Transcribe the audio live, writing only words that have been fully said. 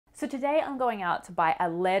So today I'm going out to buy a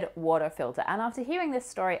lead water filter, and after hearing this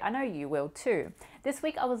story, I know you will too. This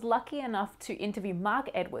week I was lucky enough to interview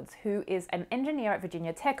Mark Edwards, who is an engineer at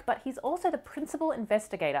Virginia Tech, but he's also the principal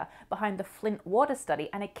investigator behind the Flint water study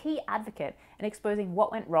and a key advocate in exposing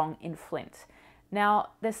what went wrong in Flint. Now,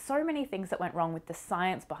 there's so many things that went wrong with the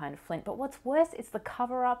science behind Flint, but what's worse is the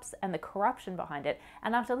cover-ups and the corruption behind it.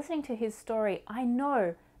 And after listening to his story, I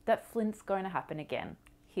know that Flint's going to happen again.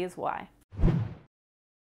 Here's why.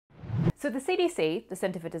 So the CDC, the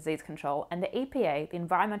Centre for Disease Control, and the EPA, the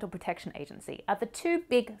Environmental Protection Agency, are the two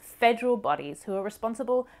big federal bodies who are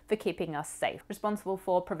responsible for keeping us safe, responsible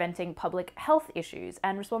for preventing public health issues,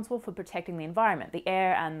 and responsible for protecting the environment, the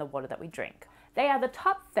air and the water that we drink. They are the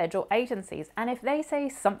top federal agencies, and if they say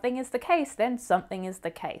something is the case, then something is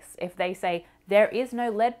the case. If they say there is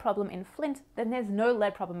no lead problem in Flint, then there's no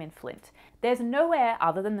lead problem in Flint. There's nowhere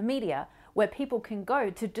other than the media where people can go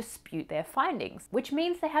to dispute their findings, which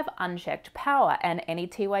means they have unchecked power, and any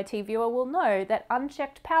TYT viewer will know that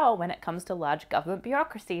unchecked power when it comes to large government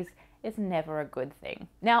bureaucracies is never a good thing.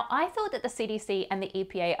 Now, I thought that the CDC and the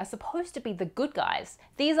EPA are supposed to be the good guys.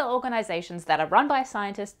 These are organizations that are run by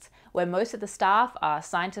scientists, where most of the staff are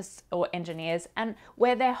scientists or engineers, and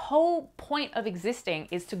where their whole point of existing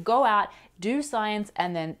is to go out, do science,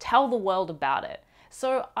 and then tell the world about it.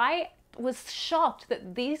 So I was shocked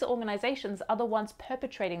that these organizations are the ones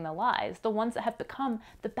perpetrating the lies, the ones that have become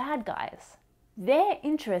the bad guys. Their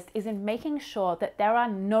interest is in making sure that there are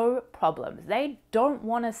no problems. They don't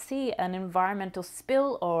want to see an environmental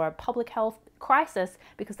spill or a public health crisis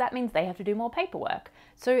because that means they have to do more paperwork.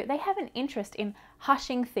 So they have an interest in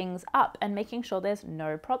hushing things up and making sure there's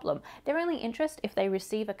no problem. Their only interest, if they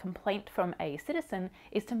receive a complaint from a citizen,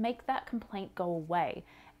 is to make that complaint go away.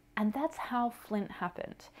 And that's how Flint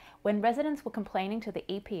happened. When residents were complaining to the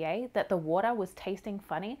EPA that the water was tasting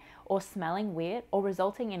funny or smelling weird or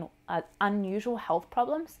resulting in unusual health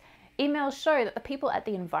problems, emails show that the people at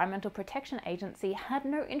the Environmental Protection Agency had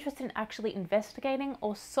no interest in actually investigating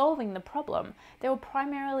or solving the problem. They were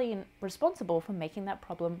primarily responsible for making that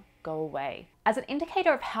problem go away. As an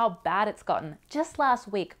indicator of how bad it's gotten, just last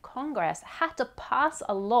week, Congress had to pass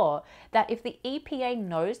a law that if the EPA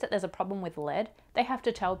knows that there's a problem with lead, they have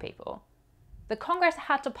to tell people. The Congress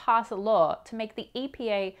had to pass a law to make the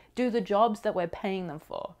EPA do the jobs that we're paying them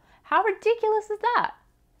for. How ridiculous is that?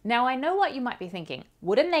 Now, I know what you might be thinking.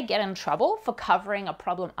 Wouldn't they get in trouble for covering a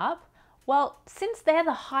problem up? Well, since they're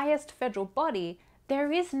the highest federal body,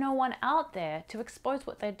 there is no one out there to expose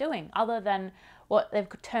what they're doing other than what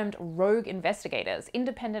they've termed rogue investigators,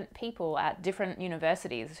 independent people at different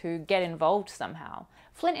universities who get involved somehow.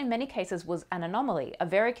 Flint in many cases was an anomaly. A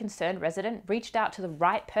very concerned resident reached out to the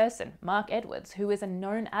right person, Mark Edwards, who is a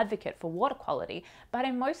known advocate for water quality, but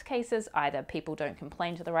in most cases either people don't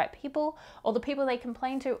complain to the right people or the people they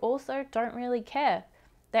complain to also don't really care.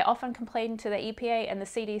 They often complain to the EPA and the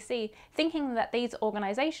CDC, thinking that these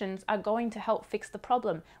organizations are going to help fix the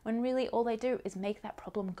problem, when really all they do is make that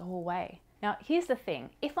problem go away. Now, here's the thing.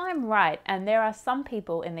 If I'm right, and there are some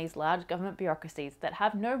people in these large government bureaucracies that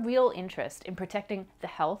have no real interest in protecting the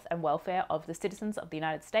health and welfare of the citizens of the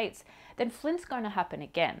United States, then Flint's going to happen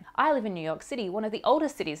again. I live in New York City, one of the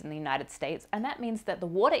oldest cities in the United States, and that means that the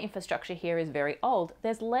water infrastructure here is very old.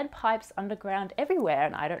 There's lead pipes underground everywhere,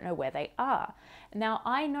 and I don't know where they are. Now,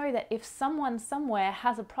 I know that if someone somewhere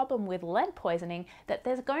has a problem with lead poisoning, that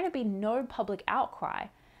there's going to be no public outcry.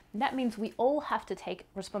 That means we all have to take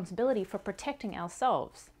responsibility for protecting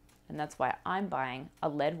ourselves. And that's why I'm buying a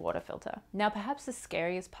lead water filter. Now, perhaps the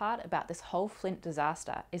scariest part about this whole Flint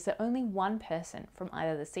disaster is that only one person from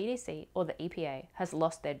either the CDC or the EPA has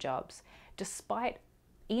lost their jobs, despite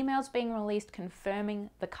emails being released confirming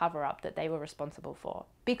the cover-up that they were responsible for.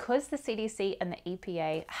 Because the CDC and the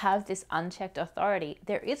EPA have this unchecked authority,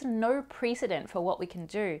 there is no precedent for what we can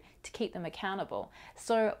do to keep them accountable.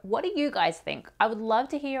 So what do you guys think? I would love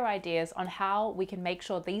to hear your ideas on how we can make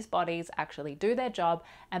sure these bodies actually do their job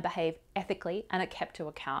and behave ethically and are kept to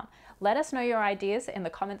account. Let us know your ideas in the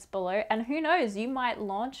comments below, and who knows, you might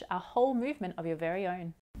launch a whole movement of your very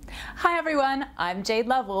own. Hi everyone, I'm Jade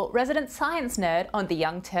Lovell, resident science nerd on the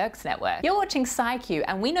Young Turks Network. You're watching ScIQ,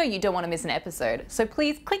 and we know you don't want to miss an episode, so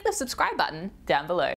please click the subscribe button down below.